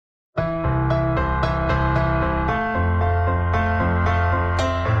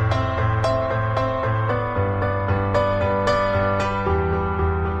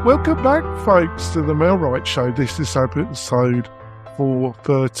Welcome back, folks, to the Mel Wright Show. This is episode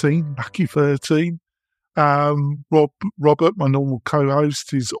 413, lucky 13. Robert, my normal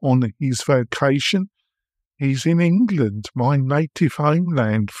co-host, is on his vacation. He's in England, my native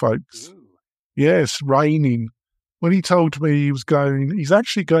homeland, folks. Ooh. Yes, raining. When he told me he was going, he's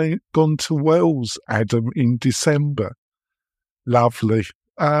actually gone to Wales, Adam, in December. Lovely.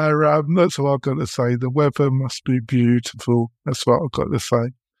 That's what I've got to say. The weather must be beautiful. That's what I've got to say.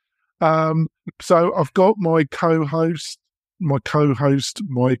 So I've got my co-host, my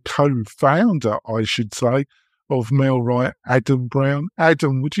co-founder, I should say, of Mel Wright, Adam Brown.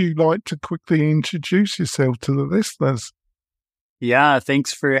 Adam, would you like to quickly introduce yourself to the listeners? Yeah,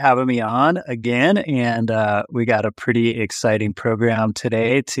 thanks for having me on again. And we got a pretty exciting program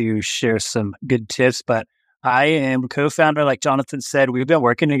today to share some good tips. But I am co-founder, like Jonathan said. We've been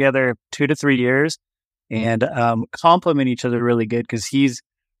working together 2 to 3 years and complement each other really good because he's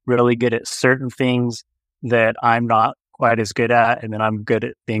really good at certain things that I'm not quite as good at. And then I'm good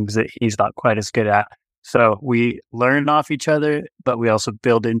at things that he's not quite as good at. So we learn off each other, but we also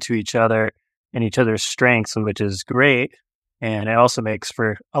build into each other and each other's strengths, which is great. And it also makes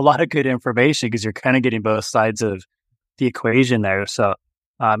for a lot of good information because you're kind of getting both sides of the equation there. So,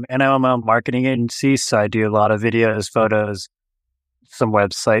 and I'm a marketing agency, so I do a lot of videos, photos, some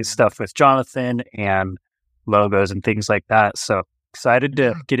website stuff with Jonathan and logos and things like that. So excited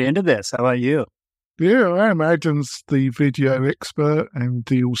to get into this. How about you? Yeah, I am. Adam's the video expert and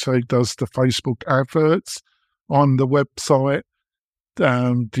he also does the Facebook adverts on the website,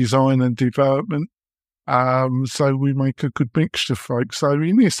 design and development. So we make a good mixture, folks. So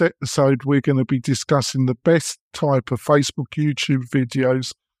in this episode, we're going to be discussing the best type of Facebook, YouTube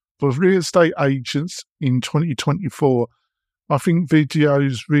videos for real estate agents in 2024. I think video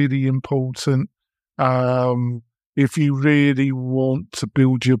is really important. If you really want to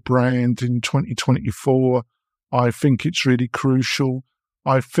build your brand in 2024, I think it's really crucial.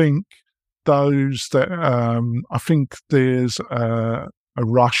 I think there's a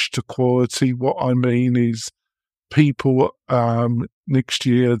rush to quality. What I mean is people next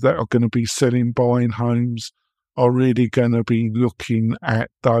year that are going to be buying homes are really going to be looking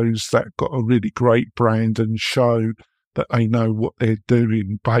at those that got a really great brand and show that they know what they're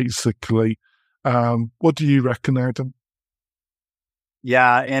doing, basically. What do you reckon, Adam?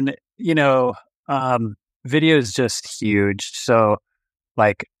 Yeah, and, video is just huge. So,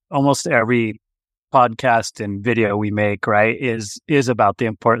 like, almost every podcast and video we make, right, is about the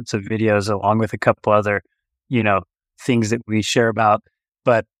importance of videos, along with a couple other, things that we share about.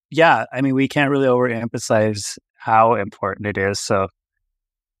 But yeah, I mean, we can't really overemphasize how important it is. So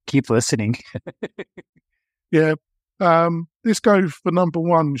keep listening. Yeah. Let's go for number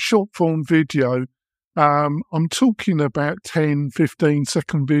one, short form video. I'm talking about 10,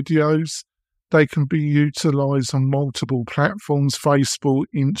 15-second videos. They can be utilized on multiple platforms, Facebook,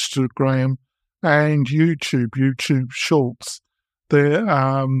 Instagram, and YouTube Shorts.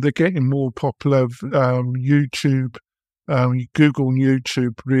 They're getting more popular. YouTube, Google and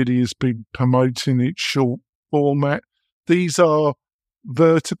YouTube really has been promoting its short format. These are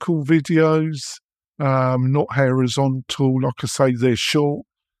vertical videos, not horizontal. Like I say, they're short.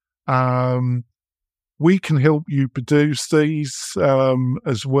 We can help you produce these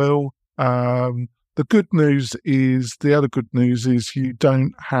as well. The other good news is you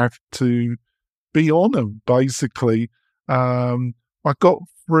don't have to be on them, basically. I got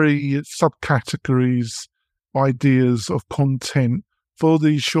 3 subcategories, ideas of content for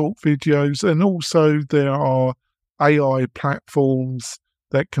these short videos, and also there are AI platforms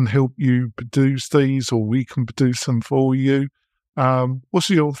that can help you produce these, or we can produce them for you. What's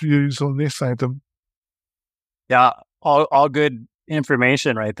your views on this, Adam? Yeah, all good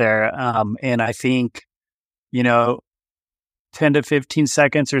information right there. And I think, 10 to 15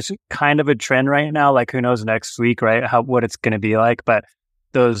 seconds is kind of a trend right now. Like, who knows next week, right? What it's going to be like. But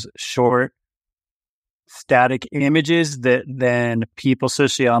those short static images that then people,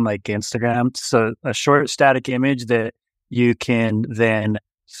 especially on like Instagram, so a short static image that you can then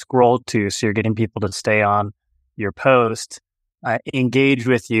scroll to. So you're getting people to stay on your post, engage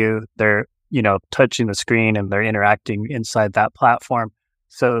with you. They're, touching the screen and they're interacting inside that platform.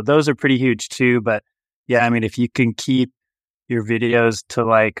 So those are pretty huge too. But yeah, I mean, if you can keep your videos to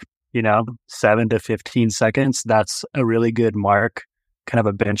 7 to 15 seconds, that's a really good mark, kind of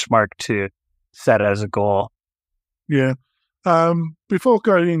a benchmark to set as a goal. Yeah. Before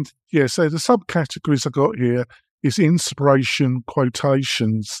going into, so the subcategories I got here is inspiration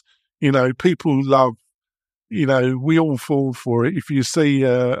quotations. People love, we all fall for it. If you see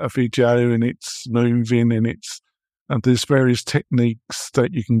a video and it's moving and it's And there's various techniques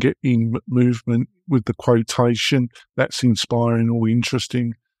that you can get in movement with the quotation. That's inspiring or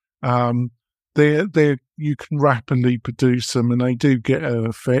interesting. You can rapidly produce them, and they do get an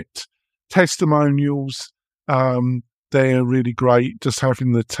effect. Testimonials, they're really great. Just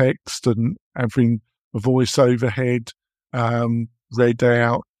having the text and having a voice overhead read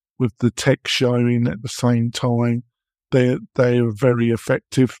out with the text showing at the same time. They are very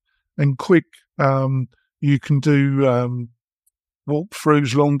effective and quick. You can do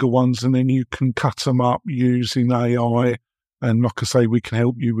walkthroughs, longer ones, and then you can cut them up using AI. And like I say, we can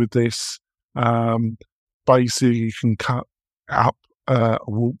help you with this. Basically, you can cut up a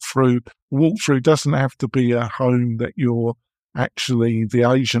walkthrough. Walkthrough doesn't have to be a home that you're actually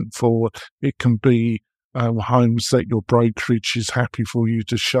the agent for. It can be homes that your brokerage is happy for you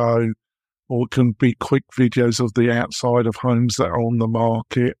to show, or it can be quick videos of the outside of homes that are on the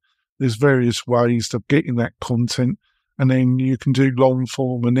market. There's various ways of getting that content, and then you can do long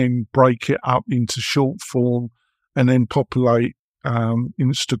form and then break it up into short form and then populate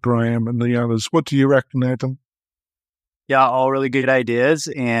Instagram and the others. What do you reckon, Adam? Yeah, all really good ideas.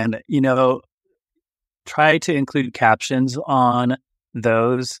 And, try to include captions on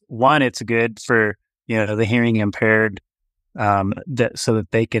those. One, it's good for, the hearing impaired, so that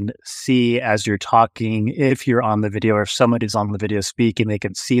they can see as you're talking, if you're on the video or if somebody's on the video speaking, they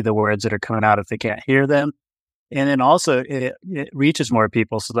can see the words that are coming out if they can't hear them. And then also it reaches more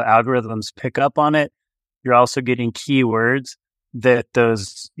people, so the algorithms pick up on it. You're also getting keywords that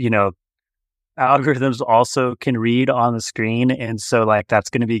those, algorithms also can read on the screen. And so that's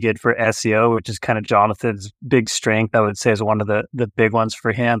going to be good for SEO, which is kind of Jonathan's big strength, I would say, is one of the big ones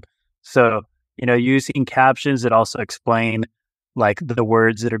for him. So, using captions that also explain the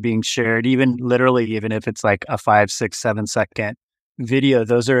words that are being shared, even if it's a 5, 6, 7 second video,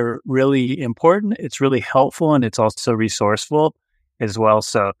 those are really important. It's really helpful, and it's also resourceful as well.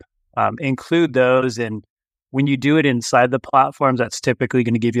 So include those. And when you do it inside the platforms, that's typically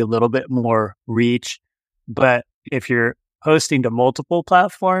going to give you a little bit more reach. But if you're hosting to multiple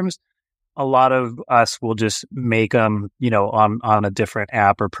platforms, a lot of us will just make them, on a different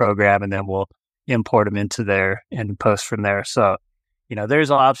app or program, and then we'll import them into there and post from there. So,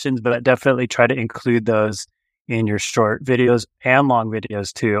 there's options, but definitely try to include those in your short videos and long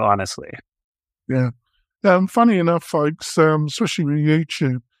videos too, honestly. Yeah. Funny enough, folks, especially with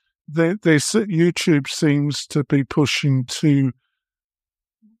YouTube, YouTube seems to be pushing two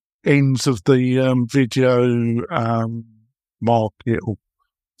ends of the video market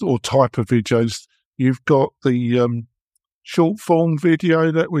or type of videos. You've got the short form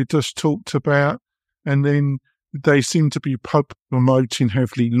video that we just talked about, and then they seem to be promoting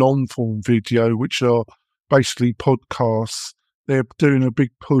heavily long form video, which are basically podcasts. They're doing a big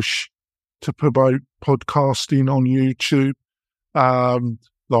push to promote podcasting on YouTube,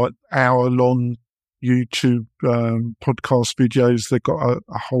 hour-long YouTube podcast videos. They've got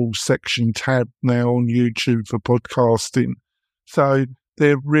a whole section tab now on YouTube for podcasting. So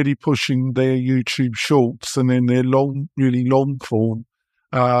they're really pushing their YouTube shorts, and then their really long form.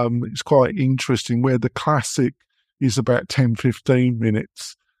 It's quite interesting, where the classic is about 10, 15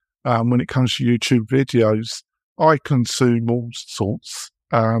 minutes. When it comes to YouTube videos, I consume all sorts.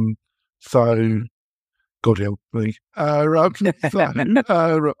 So God help me. I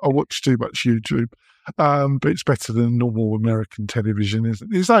watch too much YouTube, but it's better than normal American television, isn't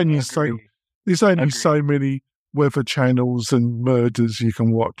it? There's only so many weather channels and murders you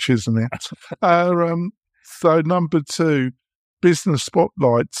can watch, isn't it? So number 2, business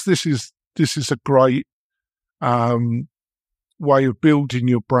spotlights. This is a great way of building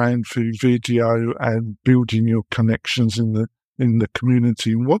your brand through video and building your connections in the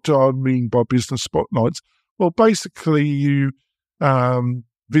community. And what do I mean by business spotlights? Well, basically you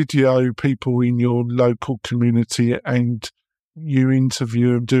video people in your local community and you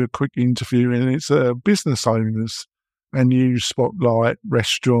interview them, do a quick interview, and it's business owners, and you spotlight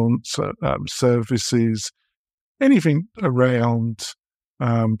restaurants, services, anything around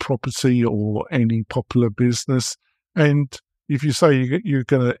property or any popular business. And if you say you're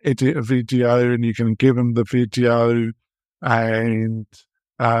going to edit a video and you're going to give them the video, and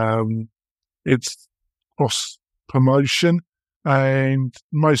it's cross promotion, and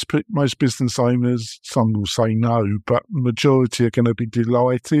most business owners, some will say no, but the majority are going to be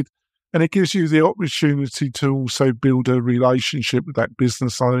delighted. And it gives you the opportunity to also build a relationship with that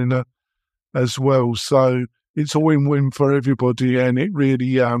business owner as well. So it's a win-win for everybody, and it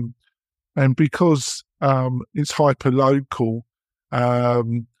really and because it's hyper local,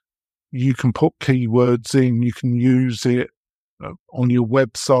 you can put keywords in. You can use it on your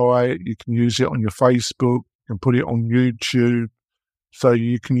website. You can use it on your Facebook. You can put it on YouTube. So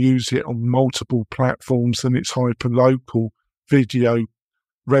you can use it on multiple platforms, and it's hyper-local video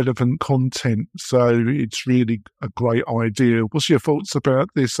relevant content. So it's really a great idea. What's your thoughts about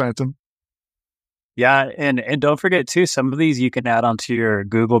this, Adam? Yeah, and don't forget too, some of these you can add onto your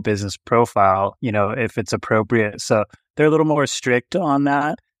Google business profile, if it's appropriate. So they're a little more strict on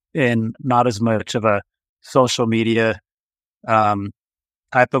that and not as much of a social media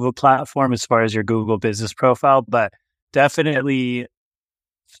type of a platform as far as your Google business profile, but definitely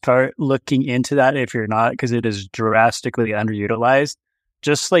start looking into that if you're not, because it is drastically underutilized.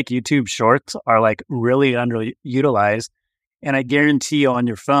 Just like YouTube Shorts are like really underutilized. And I guarantee on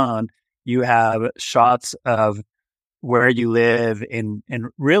your phone, you have shots of where you live and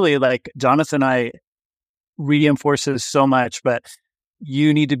really, like Jonathan and I reinforces so much, but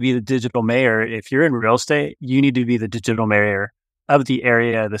you need to be the digital mayor. If you're in real estate, you need to be the digital mayor of the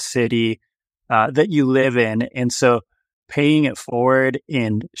area, the city that you live in. And so paying it forward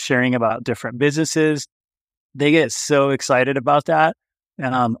and sharing about different businesses, they get so excited about that.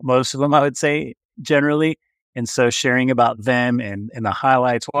 Most of them, I would say, generally. And so sharing about them and the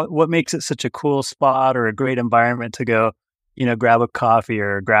highlights, what makes it such a cool spot or a great environment to go, grab a coffee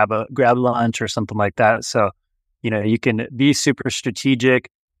or grab lunch or something like that. So, you can be super strategic.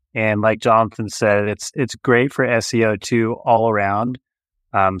 And like Jonathan said, it's great for SEO too, all around.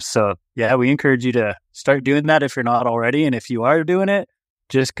 So yeah, we encourage you to start doing that if you're not already. And if you are doing it,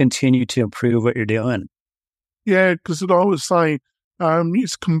 just continue to improve what you're doing. Yeah, because I was saying,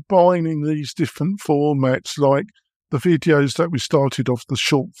 it's combining these different formats, like the videos that we started off, the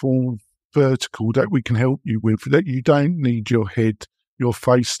short form vertical that we can help you with, that you don't need your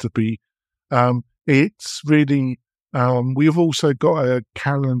face to be. It's really, we've also got a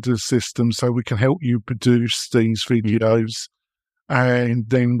calendar system so we can help you produce these videos, and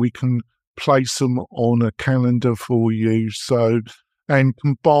then we can place them on a calendar for you. So, and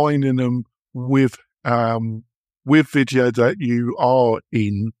combining them with video that you are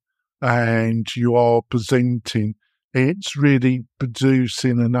in and you are presenting, it's really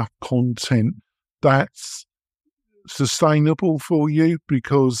producing enough content that's sustainable for you,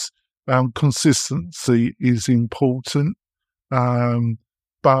 because consistency is important.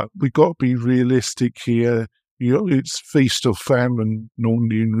 But we've got to be realistic here. It's feast or famine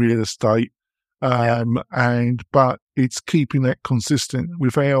normally in real estate. But it's keeping that consistent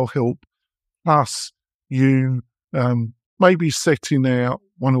with our help. Plus, you maybe setting out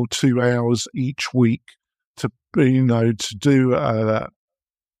 1 or 2 hours each week to do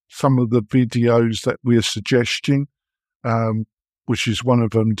some of the videos that we're suggesting, which is one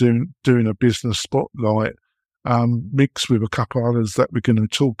of them, doing a business spotlight, mixed with a couple others that we're going to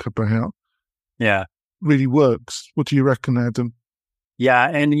talk about. Yeah, really works. What do you reckon, Adam? Yeah,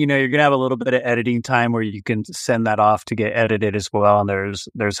 and you're going to have a little bit of editing time where you can send that off to get edited as well, and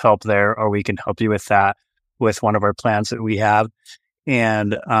there's help there, or we can help you with that with one of our plans that we have.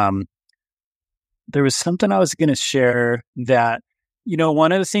 And there was something I was going to share that,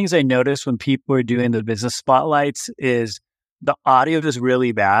 one of the things I noticed when people are doing the business spotlights is the audio is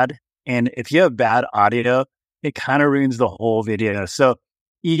really bad. And if you have bad audio, it kind of ruins the whole video. So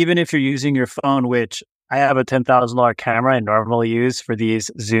even if you're using your phone, which I have a $10,000 camera I normally use for these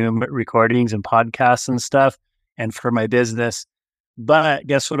Zoom recordings and podcasts and stuff, and for my business. But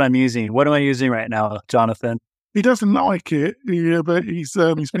guess what I'm using? What am I using right now, Jonathan? He doesn't like it, but he's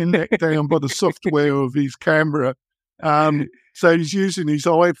been let down by the software of his camera. So he's using his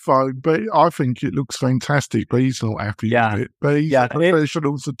iPhone, but I think it looks fantastic, but he's not happy with it. But he's a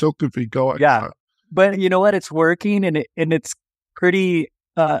professional photography guy. Yeah, but you know what? It's working, and it's pretty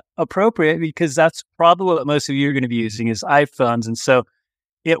appropriate, because that's probably what most of you are going to be using is iPhones. And so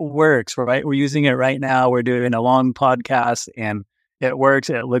it works, right? We're using it right now. We're doing a long podcast and it works.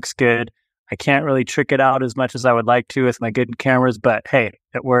 It looks good. I can't really trick it out as much as I would like to with my good cameras, but hey,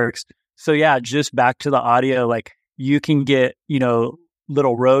 it works. So yeah, just back to the audio, like you can get,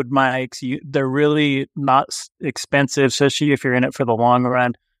 little Rode mics. They're really not expensive, especially if you're in it for the long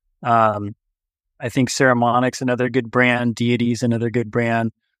run. I think Ceremonic's another good brand. Deity's another good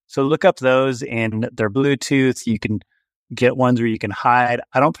brand. So look up those, and they're Bluetooth. You can get ones where you can hide.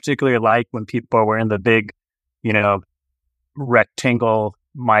 I don't particularly like when people are wearing the big, rectangle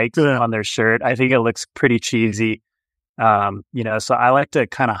mics on their shirt. I think it looks pretty cheesy. So I like to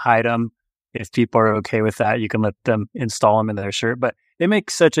kind of hide them. If people are okay with that, you can let them install them in their shirt. But it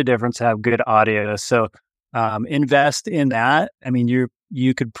makes such a difference to have good audio. So invest in that. I mean,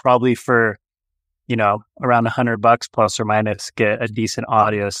 you could probably for around $100 plus or minus, get a decent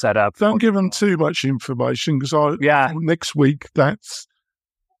audio setup. Don't give them too much information, because next week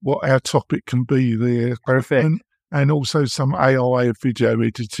what our topic can be there. Perfect. And also some AI video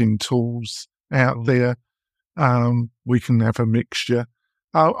editing tools out there. We can have a mixture.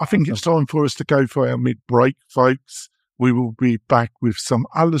 I think it's time for us to go for our mid-break, folks. We will be back with some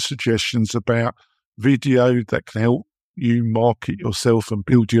other suggestions about video that can help you market yourself and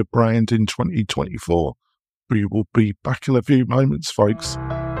build your brand in 2024. We will be back in a few moments, folks.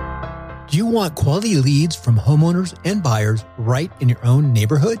 Do you want quality leads from homeowners and buyers right in your own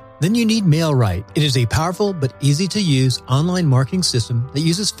neighborhood? Then you need MailRight. It is a powerful but easy-to-use online marketing system that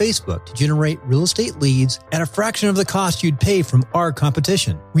uses Facebook to generate real estate leads at a fraction of the cost you'd pay from our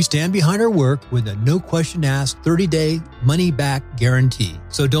competition. We stand behind our work with a no-question-asked 30-day money-back guarantee.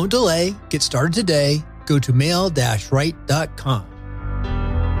 So don't delay. Get started today. Go to mail-right.com.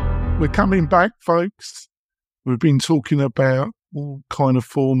 We're coming back, folks. We've been talking about all kind of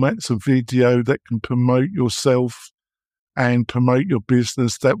formats of video that can promote yourself and promote your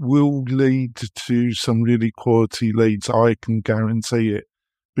business that will lead to some really quality leads. I can guarantee it.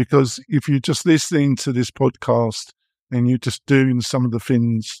 Because if you're just listening to this podcast and you're just doing some of the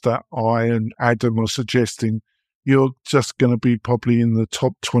things that I and Adam are suggesting, you're just going to be probably in the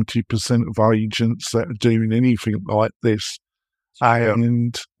top 20% of agents that are doing anything like this.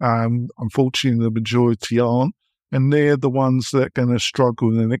 And unfortunately, the majority aren't. And they're the ones that are going to struggle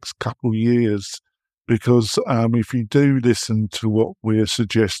in the next couple of years because if you do listen to what we're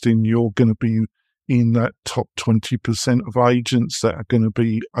suggesting, you're going to be in that top 20% of agents that are going to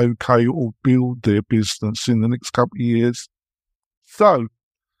be okay or build their business in the next couple of years. So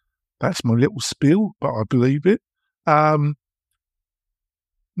that's my little spiel, but I believe it.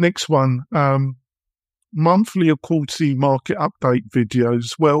 Next one, monthly or quarterly market update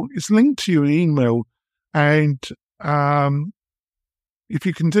videos. Well, it's linked to your email. And if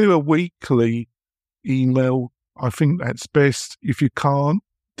you can do a weekly email, I think that's best. If you can't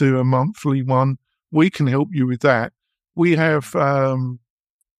do a monthly one, we can help you with that. We have our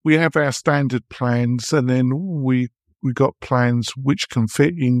standard plans, and then we got plans which can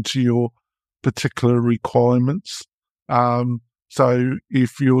fit into your particular requirements. So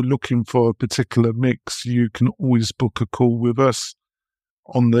if you're looking for a particular mix, you can always book a call with us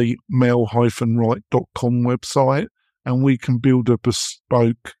on the mail-right.com website, and we can build a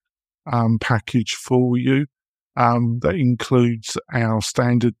bespoke package for you that includes our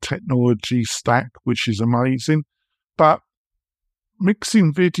standard technology stack, which is amazing. But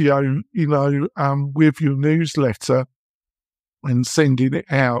mixing video, with your newsletter and sending it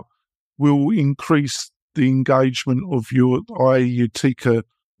out will increase the engagement of you take a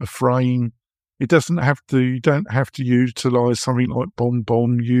frame. You don't have to utilize something like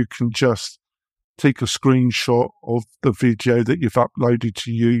BombBomb. You can just take a screenshot of the video that you've uploaded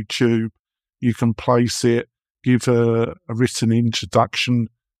to YouTube. You can place it, give a written introduction,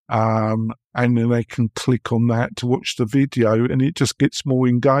 and then they can click on that to watch the video, and it just gets more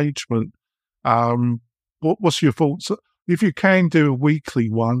engagement. What's your thoughts? If you can do a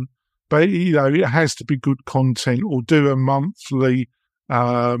weekly one, but it has to be good content, or do a monthly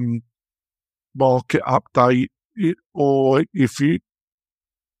market update, or if you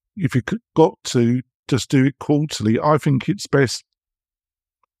got to just do it quarterly. I think it's best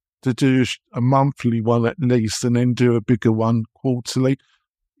to do a monthly one at least, and then do a bigger one quarterly.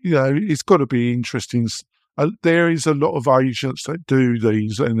 It's got to be interesting. There is a lot of agents that do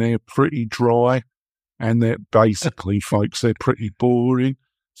these, and they're pretty dry, and they're basically, folks, they're pretty boring.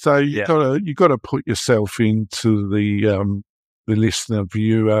 So you got to put yourself into the listener,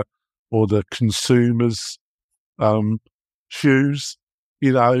 viewer, or the consumer's shoes.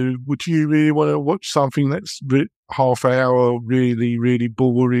 Would you really want to watch something that's half hour really, really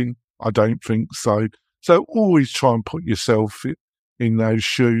boring? I don't think so. So always try and put yourself in those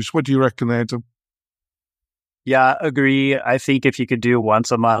shoes. What do you reckon, Adam? Yeah, agree. I think if you could do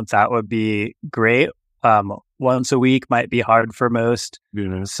once a month, that would be great. Once a week might be hard for most.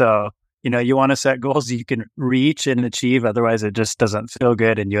 So, you want to set goals you can reach and achieve. Otherwise, it just doesn't feel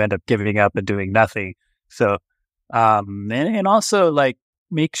good and you end up giving up and doing nothing. So, and also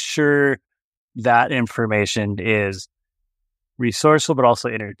make sure that information is resourceful, but also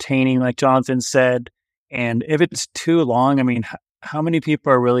entertaining, like Jonathan said. And if it's too long, how many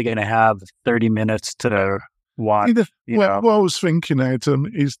people are really going to have 30 minutes to watch? What I was thinking, Adam,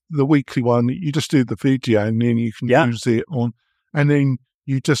 is the weekly one. You just do the video, and then you can use it on, and then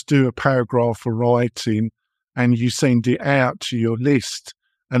you just do a paragraph of writing, and you send it out to your list.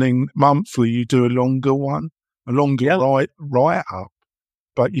 And then monthly, you do a longer one, a longer write up.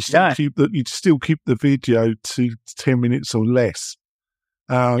 But you still keep the video to 10 minutes or less.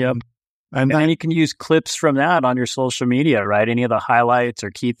 And then you can use clips from that on your social media, right? Any of the highlights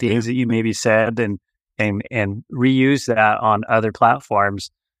or key things that you maybe said and reuse that on other platforms.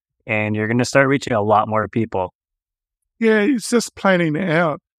 And you're going to start reaching a lot more people. Yeah, it's just planning it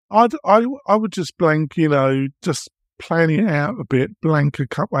out. I would just blank, just plan it out a bit, blank a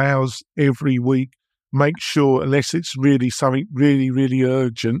couple of hours every week. Make sure, unless it's really something really, really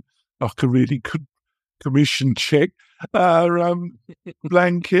urgent, like a really good commission check,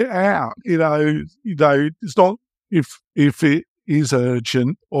 blank it out. It's not, if it is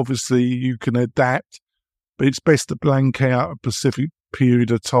urgent, obviously you can adapt, but it's best to blank out a specific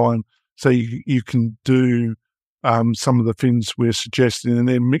period of time so you can do some of the things we're suggesting, and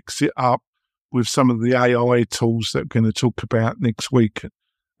then mix it up with some of the AI tools that we're going to talk about next week.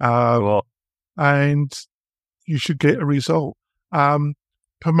 Cool. And you should get a result.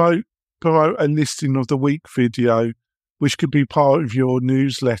 Promote a listing of the week video, which could be part of your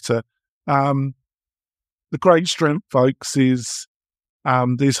newsletter. The great strength, folks, is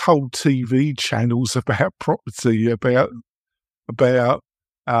there's whole TV channels about property, about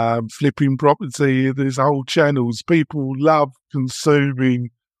flipping property. There's whole channels. People love consuming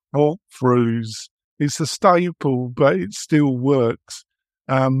walkthroughs. It's a staple, but it still works.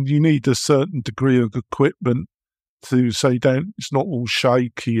 You need a certain degree of equipment so it's not all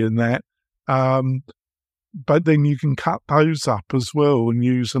shaky and that. But then you can cut those up as well and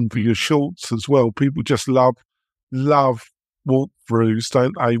use them for your shorts as well. People just love walkthroughs,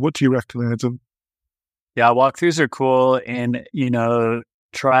 don't they? What do you reckon, Adam? Yeah, walkthroughs are cool, and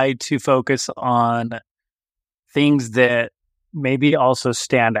try to focus on things that maybe also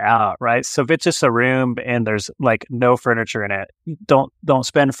stand out, right? So if it's just a room and there's like no furniture in it, don't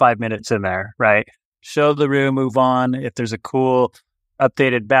spend 5 minutes in there, right? Show the room, move on. If there's a cool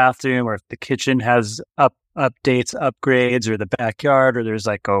updated bathroom, or if the kitchen has updates, upgrades, or the backyard, or there's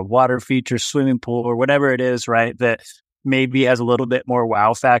like a water feature, swimming pool, or whatever it is, right? That maybe has a little bit more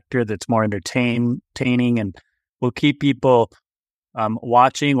wow factor, that's more entertaining and will keep people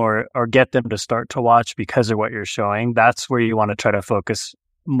watching or get them to start to watch because of what you're showing. That's where you want to try to focus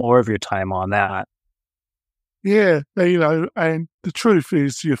more of your time on that. Yeah, and the truth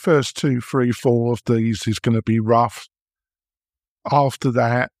is your first 2, 3, 4 of these is going to be rough. After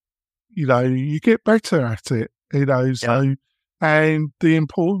that, you get better at it, so, and the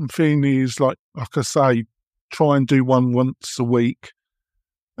important thing is, like I say, try and do one once a week.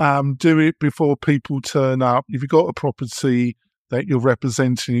 Do it before people turn up. If you've got a property that you're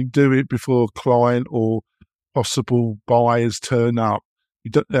representing, do it before a client or possible buyers turn up.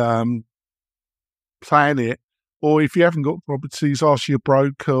 You don't, plan it. Or if you haven't got properties, ask your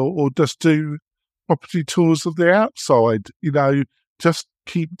broker, or just do property tours of the outside. Just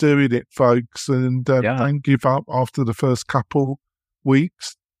keep doing it, folks, and don't give up after the first couple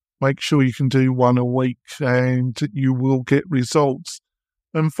weeks. Make sure you can do one a week and you will get results.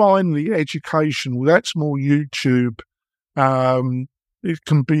 And finally, education. Well, that's more YouTube. It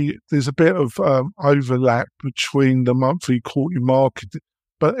can be, there's a bit of overlap between the monthly, quarterly market,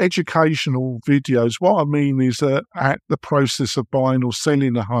 but educational videos. What I mean is at the process of buying or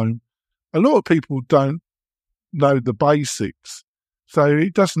selling a home, a lot of people don't know the basics. So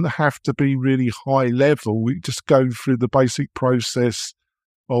it doesn't have to be really high level. We just go through the basic process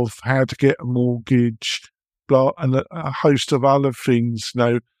of how to get a mortgage, and a host of other things.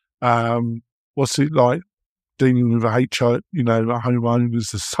 What's it like dealing with a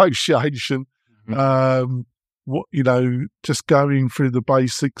homeowners association? Just going through the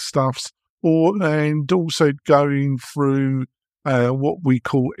basic stuffs, and also going through what we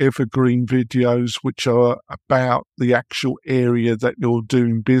call evergreen videos, which are about the actual area that you're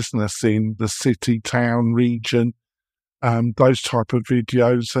doing business in, the city, town, region. Those type of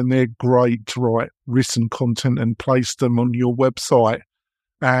videos, and they're great to write written content and place them on your website.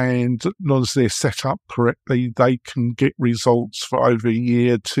 And as long as they're set up correctly, they can get results for over a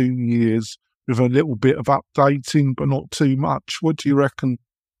year, 2 years, with a little bit of updating, but not too much. What do you reckon?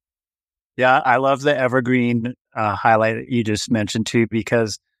 Yeah, I love the evergreen highlight that you just mentioned too,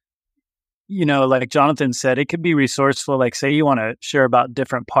 because, like Jonathan said, it could be resourceful. Like, say you want to share about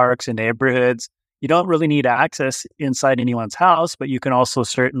different parks and neighborhoods. You don't really need access inside anyone's house, but you can also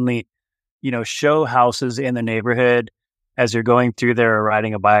certainly, show houses in the neighborhood as you're going through there or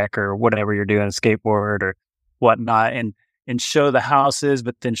riding a bike or whatever you're doing, a skateboard or whatnot, and show the houses,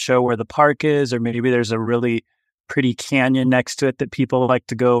 but then show where the park is, or maybe there's a really pretty canyon next to it that people like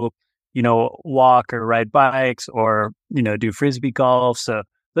to go, walk or ride bikes or, do Frisbee golf. So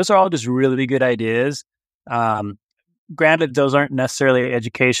those are all just really good ideas. Granted, those aren't necessarily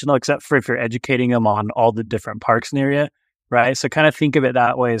educational, except for if you're educating them on all the different parks in the area. right? So kind of think of it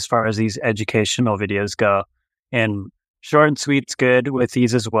that way as far as these educational videos go. And short and sweet's good with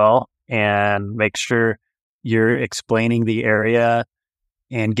these as well. And make sure you're explaining the area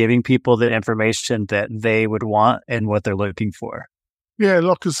and giving people the information that they would want and what they're looking for. Yeah,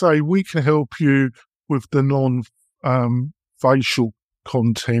 like I say, we can help you with the non-facial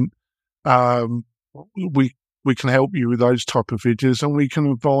content. We can help you with those type of videos, and we can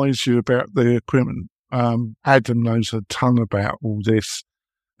advise you about the equipment. Adam knows a ton about all this,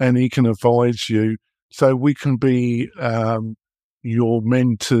 and he can advise you. So we can be your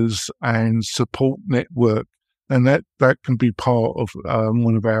mentors and support network, and that can be part of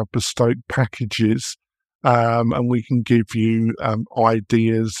one of our bespoke packages. And we can give you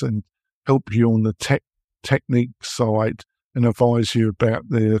ideas and help you on the technique side and advise you about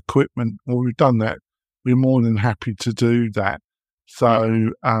the equipment. Well, we've done that. We're more than happy to do that.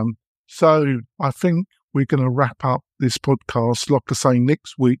 So I think we're going to wrap up this podcast. Like I say,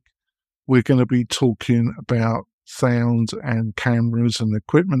 next week, we're going to be talking about sound and cameras and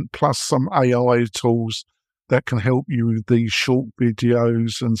equipment, plus some AI tools that can help you with these short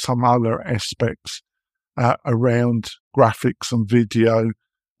videos and some other aspects around graphics and video.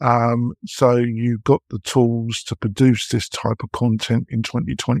 So you've got the tools to produce this type of content in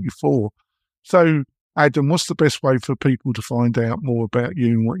 2024. So, Adam, what's the best way for people to find out more about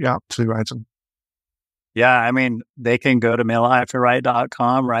you and what you're up to, Adam? Yeah, I mean, they can go to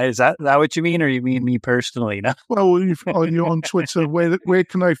mail-right.com, right? Is that what you mean, or you mean me personally? No? Well, you're on Twitter. Where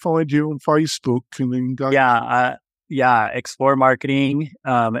can they find you on Facebook? And then go? Yeah, Explore Marketing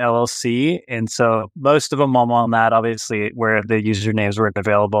LLC. And so most of them I'm on that, obviously, where the usernames weren't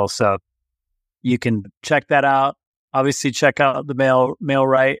available. So you can check that out. Obviously, check out the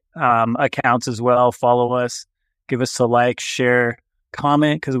MailRight accounts as well. Follow us, give us a like, share,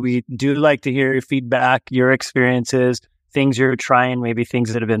 comment, because we do like to hear your feedback, your experiences, things you're trying, maybe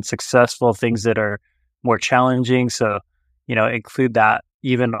things that have been successful, things that are more challenging. So, include that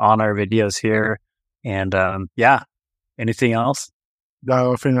even on our videos here. And anything else?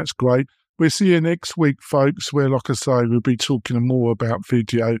 No, I think that's great. We'll see you next week, folks, where, like I say, we'll be talking more about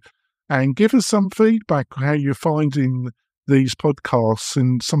video. And give us some feedback on how you're finding these podcasts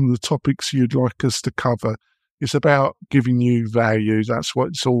and some of the topics you'd like us to cover. It's about giving you value. That's what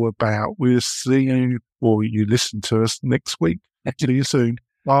it's all about. We'll see you, or you listen to us next week. See you soon.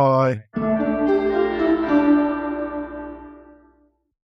 Bye.